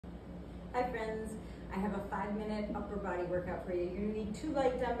Hi friends, I have a 5-minute upper body workout for you. You're gonna need 2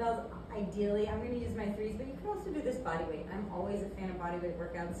 light dumbbells. Ideally, I'm gonna use my 3s, but you can also do this body weight. I'm always a fan of body weight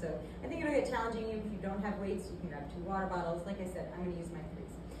workouts, so I think it'll get challenging. Even if you don't have weights, you can grab 2 water bottles. Like I said, I'm gonna use my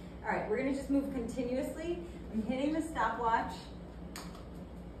 3s. All right, we're gonna just move continuously. I'm hitting the stopwatch,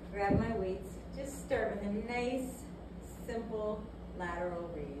 grab my weights. Just start with a nice, simple lateral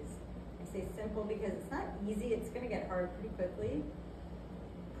raise. I say simple because it's not easy. It's gonna get hard pretty quickly.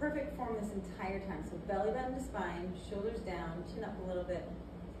 Perfect form this entire time. So belly button to spine, shoulders down, chin up a little bit.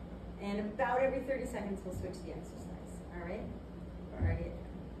 And about every 30 seconds, we'll switch the exercise. All right? We're already at 10.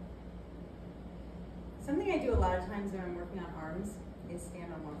 Something I do a lot of times when I'm working on arms is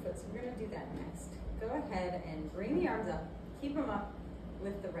stand on one foot. So we're gonna do that next. Go ahead and bring the arms up. Keep them up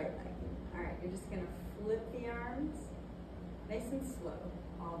with the right leg. All right, you're just gonna flip the arms, nice and slow.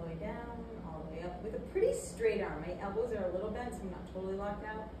 All the way down, all the way up, with a pretty straight arm. My elbows are a little bent, so I'm not totally locked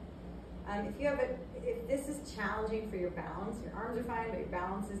out. If this is challenging for your balance, your arms are fine, but your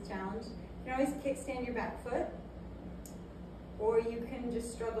balance is challenged, you can always kickstand your back foot, or you can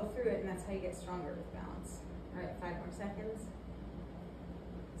just struggle through it, and that's how you get stronger with balance. All right, 5 more seconds.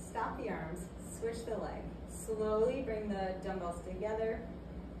 Stop the arms, switch the leg. Slowly bring the dumbbells together,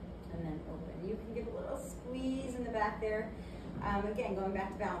 and then open. You can give a little squeeze in the back there. Again, going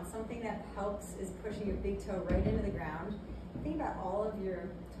back to balance, something that helps is pushing your big toe right into the ground. Think about all of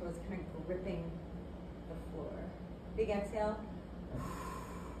your toes kind of gripping the floor. Big exhale.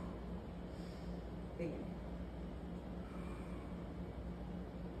 Big inhale.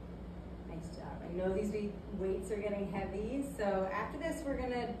 Nice job. I know these weights are getting heavy, so after this we're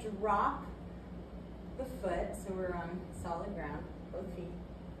going to drop the foot, so we're on solid ground, both feet.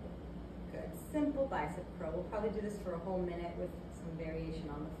 Good. Simple bicep curl. We'll probably do this for a whole minute with some variation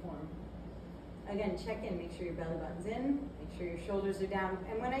on the form. Again, check in, make sure your belly button's in, make sure your shoulders are down.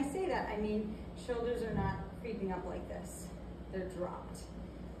 And when I say that, I mean shoulders are not creeping up like this. They're dropped.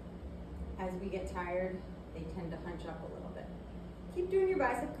 As we get tired, they tend to hunch up a little bit. Keep doing your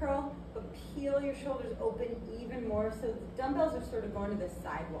bicep curl, but peel your shoulders open even more so the dumbbells are sort of going to the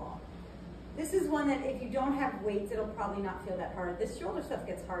sidewall. This is one that if you don't have weights, it'll probably not feel that hard. This shoulder stuff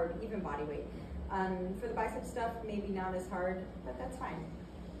gets hard, even body weight. For the bicep stuff, maybe not as hard, but that's fine.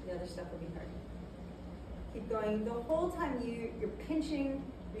 The other stuff will be hard. Keep going. The whole time you're pinching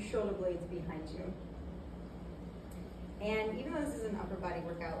your shoulder blades behind you. And even though this is an upper body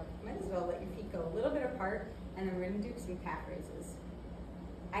workout, you might as well let your feet go a little bit apart, and then we're gonna do some calf raises.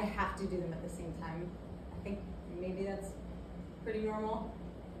 I have to do them at the same time. I think maybe that's pretty normal.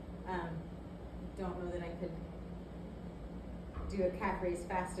 Don't know that I could do a calf raise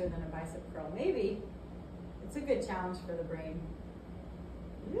faster than a bicep curl. Maybe. It's a good challenge for the brain.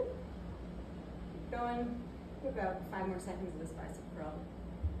 Keep going. About 5 more seconds of this bicep curl.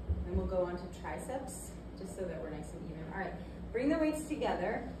 Then we'll go on to triceps, just so that we're nice and even. All right, bring the weights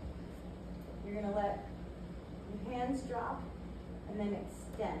together. You're gonna let your hands drop and then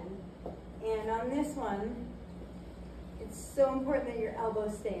extend. And on this one, it's so important that your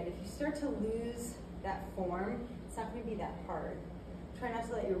elbows stay in. If you start to lose that form, it's not going to be that hard. Try not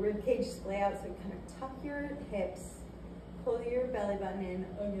to let your rib cage splay out, so you kind of tuck your hips, pull your belly button in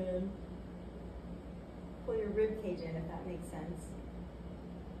again, pull your rib cage in if that makes sense.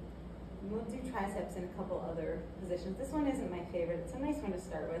 And we'll do triceps in a couple other positions. This one isn't my favorite. It's a nice one to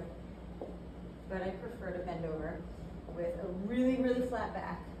start with, but I prefer to bend over with a really, really flat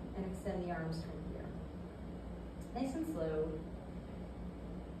back and extend the arms from here. Nice and slow.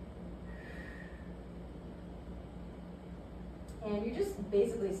 And you're just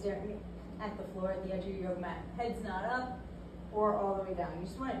basically staring at the floor at the edge of your yoga mat. Head's not up or all the way down. You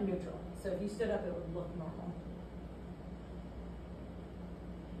just want it neutral. So if you stood up, it would look normal.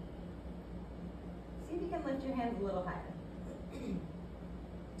 See if you can lift your hands a little higher.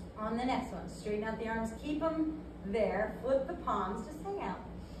 On the next one, straighten out the arms. Keep them there. Flip the palms. Just hang out.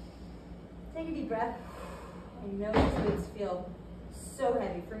 Take a deep breath. I know these weights feel so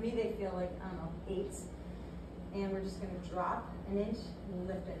heavy. For me, they feel like, I don't know, 8s. And we're just going to drop an inch,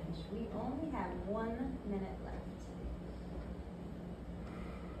 lift an inch. We only have 1 minute left.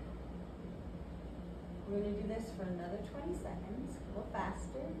 We're going to do this for another 20 seconds, a little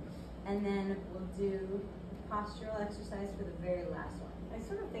faster. And then we'll do postural exercise for the very last one. I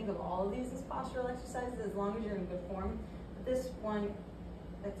sort of think of all of these as postural exercises as long as you're in good form. But this one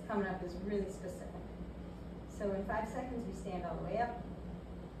that's coming up is really specific. So in 5 seconds, we stand all the way up.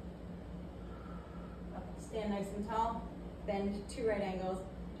 Stand nice and tall, bend 2 right angles,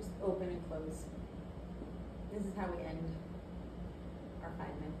 just open and close. This is how we end our 5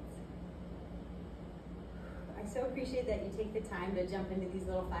 minutes. I so appreciate that you take the time to jump into these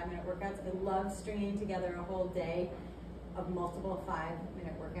little 5-minute workouts. I love stringing together a whole day of multiple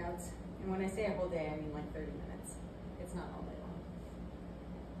 5-minute workouts. And when I say a whole day, I mean like 30 minutes. It's not all day long.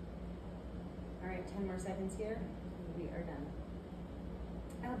 All right, 10 more seconds here. We are done.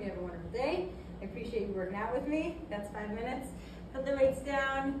 I hope you have a wonderful day. I appreciate you working out with me. That's 5 minutes. Put the weights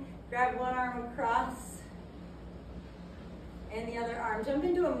down, grab one arm across, and the other arm. Jump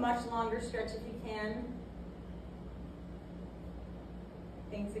into a much longer stretch if you can.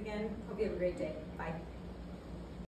 Thanks again. Hope you have a great day. Bye.